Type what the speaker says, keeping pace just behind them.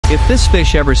If this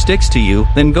fish ever sticks to you,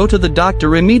 then go to the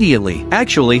doctor immediately.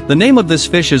 Actually, the name of this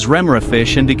fish is remora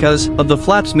fish, and because of the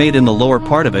flaps made in the lower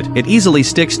part of it, it easily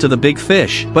sticks to the big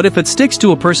fish. But if it sticks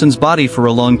to a person's body for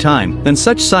a long time, then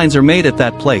such signs are made at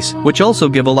that place, which also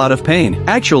give a lot of pain.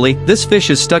 Actually, this fish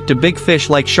is stuck to big fish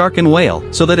like shark and whale,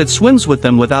 so that it swims with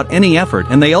them without any effort,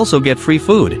 and they also get free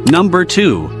food. Number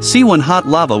 2. See, when hot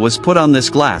lava was put on this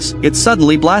glass, it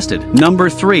suddenly blasted. Number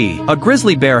 3. A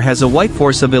grizzly bear has a white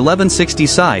force of 1160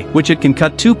 psi, which it can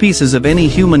cut 2 pieces of any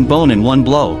human bone in one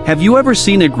blow. Have you ever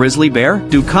seen a grizzly bear?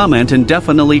 Do comment and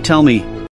definitely tell me.